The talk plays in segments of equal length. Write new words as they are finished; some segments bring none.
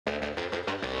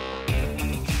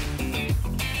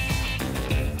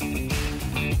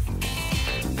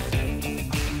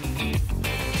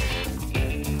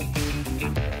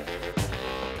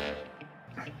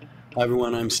Hi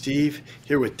everyone, I'm Steve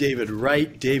here with David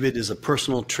Wright. David is a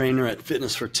personal trainer at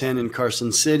Fitness for 10 in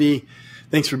Carson City.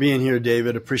 Thanks for being here,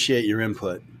 David. Appreciate your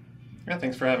input. Yeah,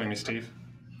 thanks for having me, Steve.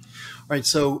 All right,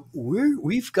 so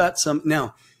we've got some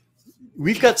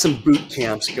boot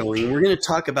camps going. We're going to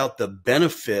talk about the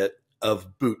benefit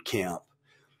of boot camp.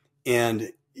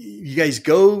 And you guys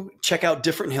go check out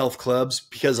different health clubs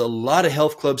because a lot of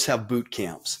health clubs have boot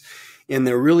camps. And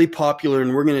they're really popular,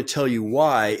 and we're going to tell you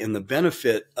why and the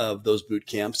benefit of those boot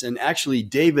camps. And actually,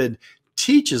 David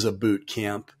teaches a boot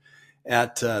camp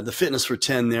at the Fitness for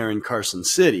 10 there in Carson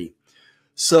City.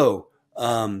 So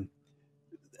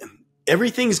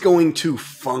everything's going to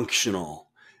functional,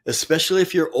 especially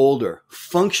if you're older,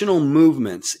 functional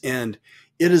movements. And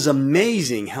it is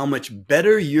amazing how much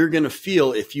better you're going to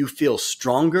feel if you feel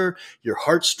stronger, your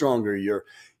heart's stronger, your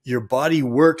body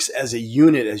works as a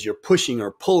unit as you're pushing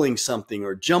or pulling something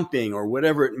or jumping or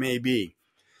whatever it may be.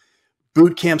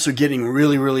 Boot camps are getting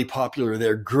really, really popular.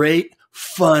 They're great,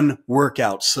 fun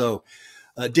workouts. So,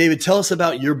 David, tell us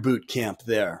about your boot camp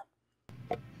there.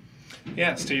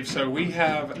 Yeah, Steve. So we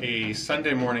have a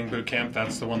Sunday morning boot camp.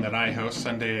 That's the one that I host,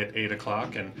 Sunday at 8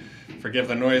 o'clock. And forgive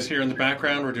the noise here in the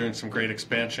background. We're doing some great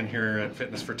expansion here at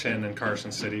Fitness for 10 in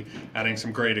Carson City, adding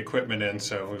some great equipment in.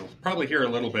 So we'll probably hear a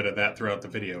little bit of that throughout the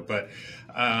video. But,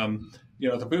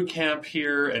 the boot camp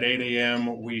here at 8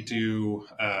 a.m., we do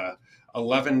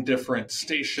 11 different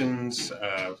stations,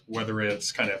 whether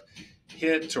it's kind of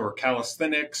HIIT or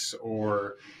calisthenics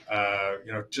or,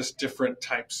 just different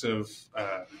types of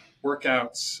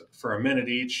workouts for a minute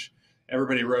each.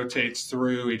 Everybody rotates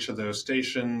through each of those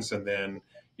stations, and then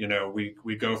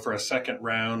we go for a second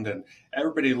round, and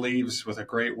everybody leaves with a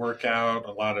great workout,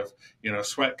 a lot of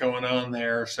sweat going on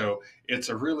there. So it's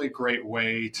a really great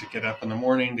way to get up in the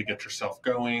morning, to get yourself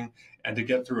going, and to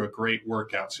get through a great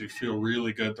workout so you feel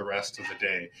really good the rest of the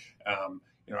day.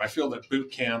 I feel that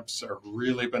boot camps are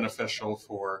really beneficial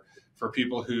for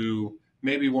people who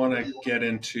maybe want to get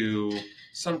into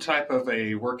some type of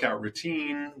a workout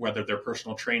routine, whether they're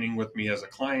personal training with me as a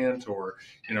client or,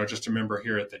 just a member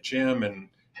here at the gym and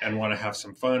want to have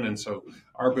some fun. And so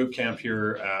our boot camp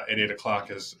here at 8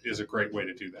 o'clock is a great way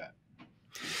to do that.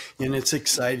 And it's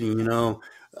exciting.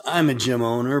 I'm a gym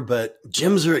owner, but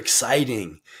gyms are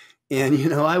exciting.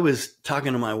 And, I was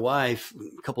talking to my wife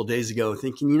a couple of days ago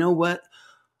thinking, you know what?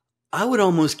 I would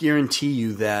almost guarantee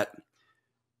you that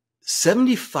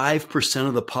 75%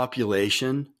 of the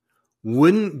population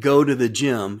wouldn't go to the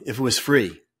gym if it was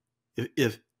free.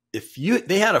 If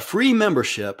they had a free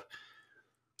membership,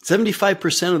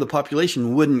 75% of the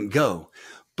population wouldn't go.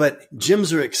 But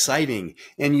gyms are exciting,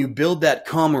 and you build that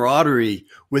camaraderie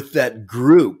with that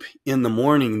group in the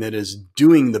morning that is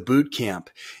doing the boot camp.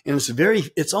 And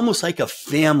it's almost like a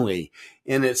family.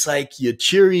 And it's like you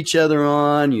cheer each other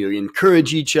on, you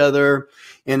encourage each other,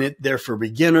 and they're for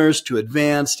beginners to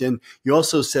advanced. And you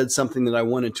also said something that I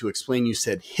wanted to explain. You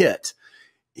said HIIT.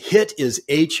 HIIT is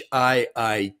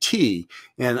HIIT.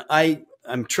 And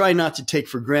I'm trying not to take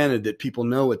for granted that people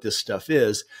know what this stuff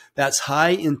is. That's high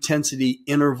intensity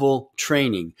interval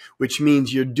training, which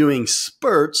means you're doing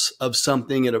spurts of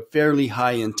something at a fairly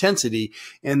high intensity,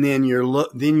 and then you're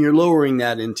lowering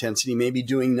that intensity, maybe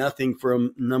doing nothing for a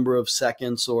number of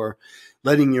seconds or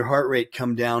letting your heart rate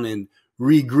come down and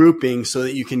regrouping so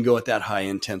that you can go at that high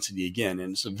intensity again.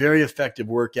 And it's a very effective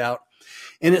workout,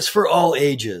 and it's for all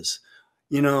ages.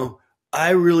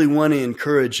 I really want to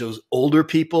encourage those older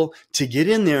people to get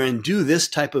in there and do this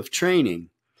type of training.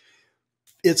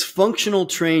 It's functional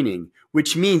training,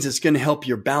 which means it's going to help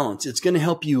your balance. It's going to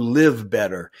help you live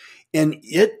better. And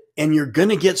you're going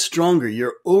to get stronger.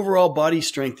 Your overall body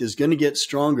strength is going to get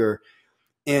stronger.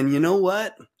 And you know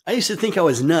what? I used to think I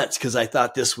was nuts because I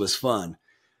thought this was fun.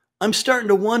 I'm starting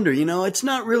to wonder, it's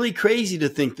not really crazy to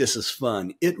think this is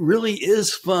fun. It really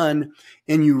is fun,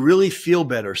 and you really feel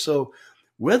better. So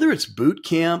whether it's boot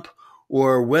camp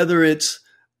or whether it's,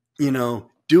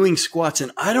 doing squats,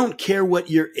 and I don't care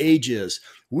what your age is,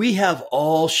 we have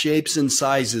all shapes and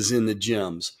sizes in the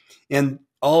gyms, and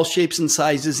all shapes and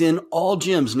sizes in all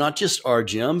gyms, not just our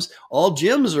gyms. All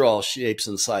gyms are all shapes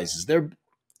and sizes. They're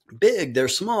big, they're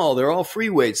small, they're all free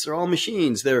weights, they're all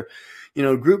machines, they're,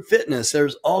 group fitness.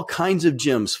 There's all kinds of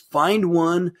gyms. Find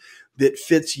one that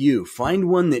fits you. Find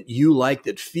one that you like,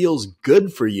 that feels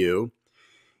good for you.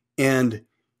 And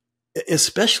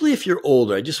especially if you're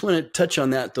older, I just want to touch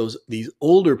on that, these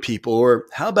older people, or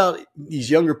how about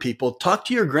these younger people? Talk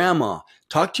to your grandma,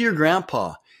 talk to your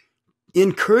grandpa,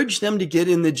 encourage them to get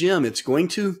in the gym. It's going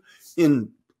to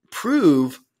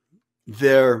improve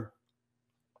their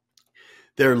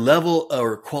level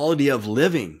or quality of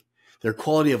living, their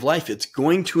quality of life. It's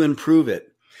going to improve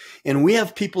it. And we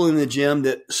have people in the gym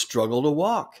that struggle to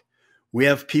walk. We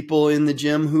have people in the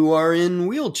gym who are in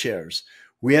wheelchairs.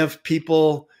 We have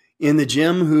people in the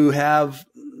gym who have,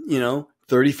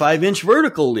 35-inch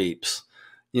vertical leaps,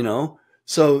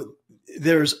 So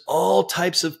there's all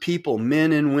types of people,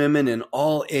 men and women in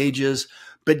all ages,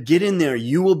 but get in there.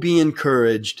 You will be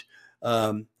encouraged.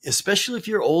 Especially if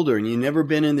you're older and you've never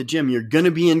been in the gym, you're going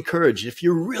to be encouraged. If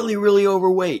you're really, really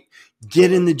overweight,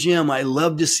 get in the gym. I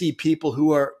love to see people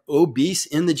who are obese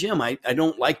in the gym. I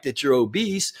don't like that you're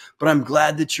obese, but I'm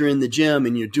glad that you're in the gym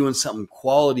and you're doing something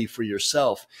quality for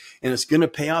yourself. And it's going to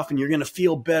pay off and you're going to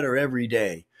feel better every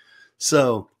day.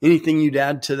 So anything you'd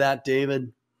add to that,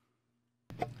 David?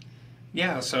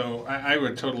 Yeah, so I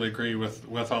would totally agree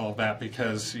with all of that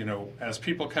because, as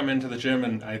people come into the gym,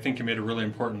 and I think you made a really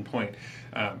important point,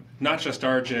 not just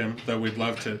our gym, though we'd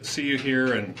love to see you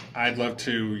here, and I'd love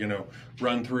to,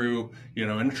 run through,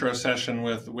 intro session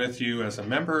with you as a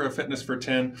member of Fitness for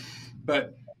 10,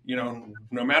 but,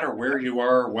 no matter where you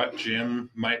are, what gym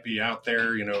might be out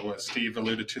there, as Steve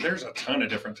alluded to, there's a ton of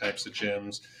different types of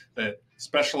gyms that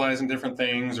specialize in different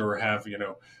things or have,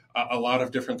 a lot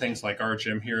of different things like our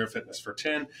gym here at Fitness for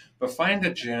 10, but find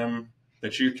a gym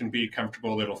that you can be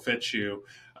comfortable, that'll fit you.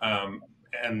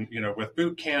 And, with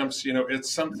boot camps,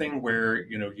 it's something where,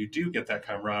 you do get that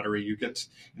camaraderie. You get,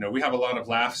 we have a lot of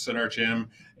laughs in our gym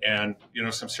and,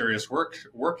 some serious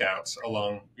workouts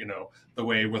along, the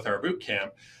way with our boot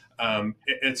camp.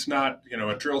 It's not,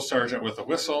 a drill sergeant with a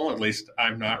whistle, at least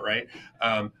I'm not, right?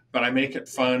 But I make it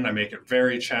fun. I make it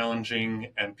very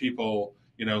challenging, and people,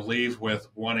 leave with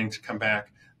wanting to come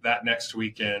back that next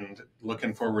weekend,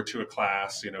 looking forward to a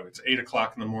class. It's 8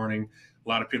 o'clock in the morning. A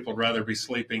lot of people would rather be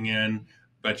sleeping in,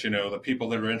 but, the people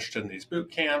that are interested in these boot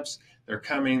camps, they're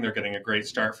coming, they're getting a great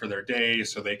start for their day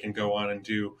so they can go on and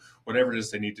do whatever it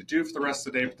is they need to do for the rest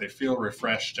of the day, but they feel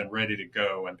refreshed and ready to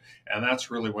go. And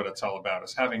that's really what it's all about,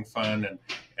 is having fun.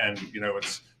 And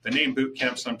it's the name boot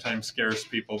camp sometimes scares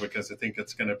people because they think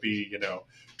it's going to be,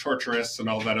 torturous and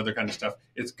all that other kind of stuff.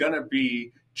 It's going to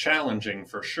be challenging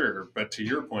for sure. But to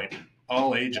your point,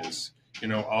 all ages,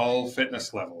 all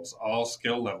fitness levels, all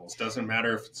skill levels, doesn't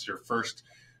matter if it's your first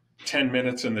 10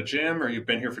 minutes in the gym or you've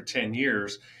been here for 10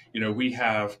 years, we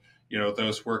have,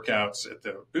 those workouts at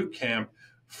the boot camp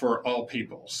for all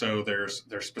people. So there's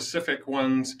specific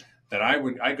ones that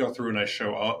I go through and I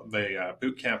show all the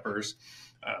boot campers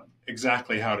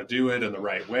exactly how to do it in the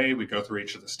right way. We go through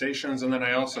each of the stations, and then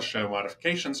I also show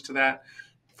modifications to that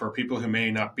for people who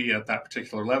may not be at that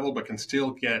particular level, but can still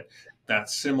get that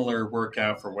similar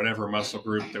workout for whatever muscle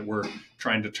group that we're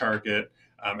trying to target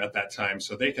at that time.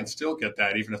 So they can still get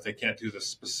that even if they can't do the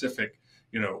specific,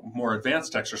 more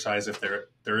advanced exercise if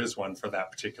there is one for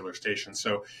that particular station.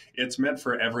 So it's meant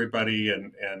for everybody,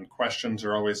 and questions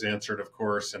are always answered, of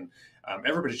course, and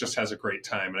everybody just has a great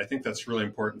time. And I think that's really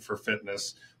important for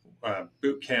fitness,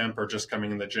 boot camp, or just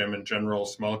coming in the gym in general,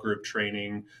 small group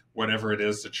training, whatever it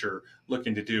is that you're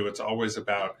looking to do. It's always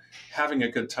about having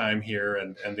a good time here,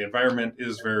 and the environment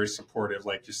is very supportive,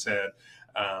 like you said,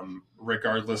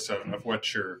 regardless of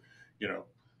what your,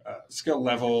 skill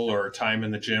level or time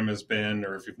in the gym has been,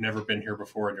 or if you've never been here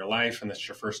before in your life and it's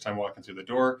your first time walking through the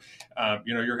door,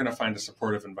 you're going to find a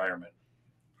supportive environment.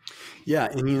 Yeah.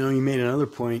 And, you made another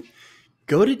point.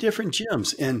 Go to different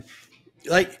gyms, and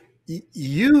like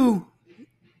you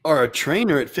are a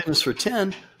trainer at Fitness for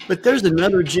 10, but there's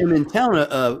another gym in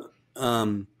town,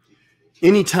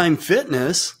 Anytime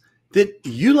Fitness, that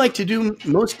you like to do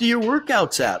most of your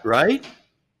workouts at, right?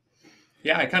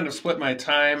 Yeah, I kind of split my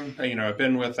time. I've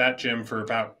been with that gym for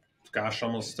about,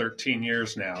 almost 13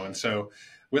 years now. And so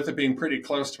with it being pretty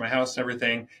close to my house and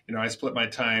everything, I split my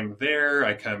time there.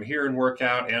 I come here and work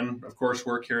out, and of course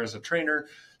work here as a trainer.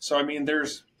 So,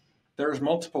 there's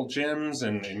multiple gyms,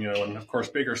 and of course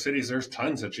bigger cities, there's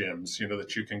tons of gyms,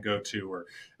 that you can go to, or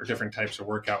different types of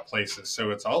workout places. So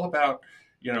it's all about,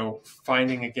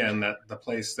 finding, again, that the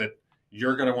place that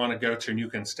you're going to want to go to and you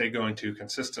can stay going to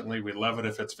consistently. We love it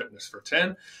if it's Fitness for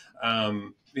 10,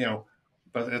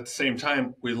 but at the same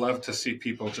time, we love to see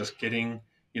people just getting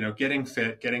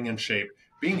fit, getting in shape,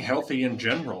 being healthy in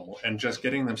general, and just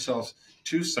getting themselves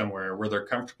to somewhere where they're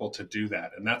comfortable to do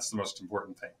that. And that's the most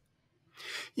important thing.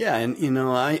 Yeah. And,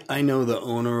 I know the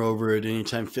owner over at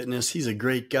Anytime Fitness. He's a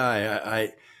great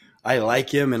guy. I like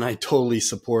him, and I totally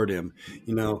support him.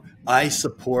 I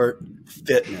support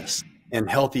fitness and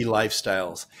healthy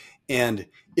lifestyles. And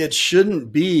it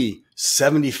shouldn't be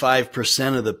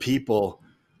 75% of the people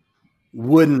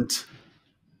wouldn't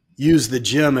use the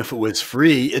gym if it was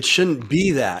free. It shouldn't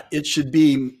be that. It should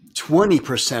be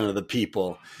 20% of the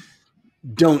people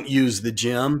don't use the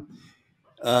gym.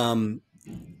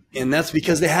 And that's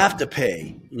because they have to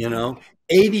pay,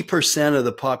 80% of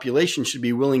the population should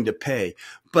be willing to pay,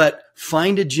 but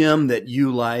find a gym that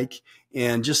you like.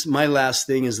 And just my last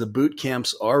thing is the boot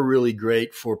camps are really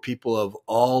great for people of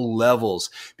all levels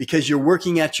because you're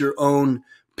working at your own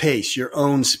pace, your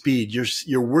own speed.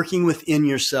 You're working within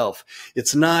yourself.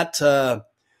 It's not The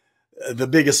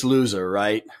Biggest Loser,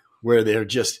 right? Where they're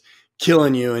just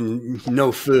killing you and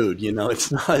no food.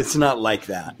 It's not like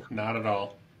that. Not at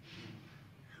all.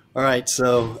 All right.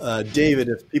 So, David,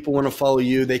 if people want to follow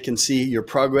you, they can see your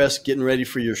progress getting ready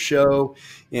for your show.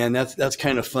 And that's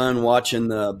kind of fun watching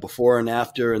the before and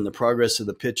after and the progress of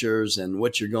the pictures and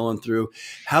what you're going through.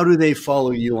 How do they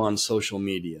follow you on social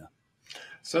media?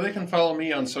 So they can follow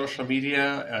me on social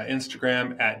media,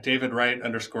 Instagram at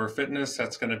DavidWright_fitness.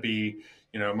 That's going to be,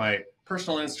 my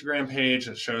personal Instagram page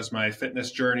that shows my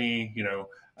fitness journey,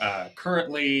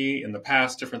 currently, in the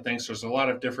past, different things. So there's a lot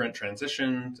of different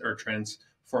transformations, and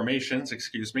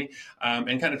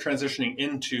kind of transitioning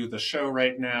into the show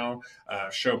right now,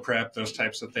 show prep, those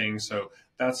types of things. So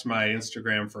that's my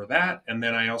Instagram for that. And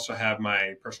then I also have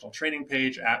my personal training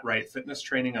page at Right Fitness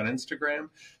Training on Instagram.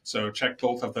 So check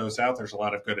both of those out. There's a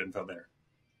lot of good info there.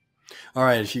 All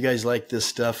right. If you guys like this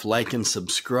stuff, like and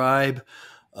subscribe.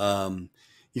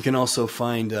 You can also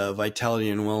find Vitality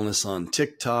and Wellness on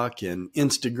TikTok and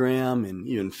Instagram and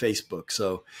even Facebook.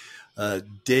 So,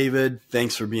 David,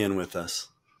 thanks for being with us.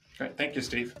 All right. Thank you,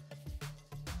 Steve.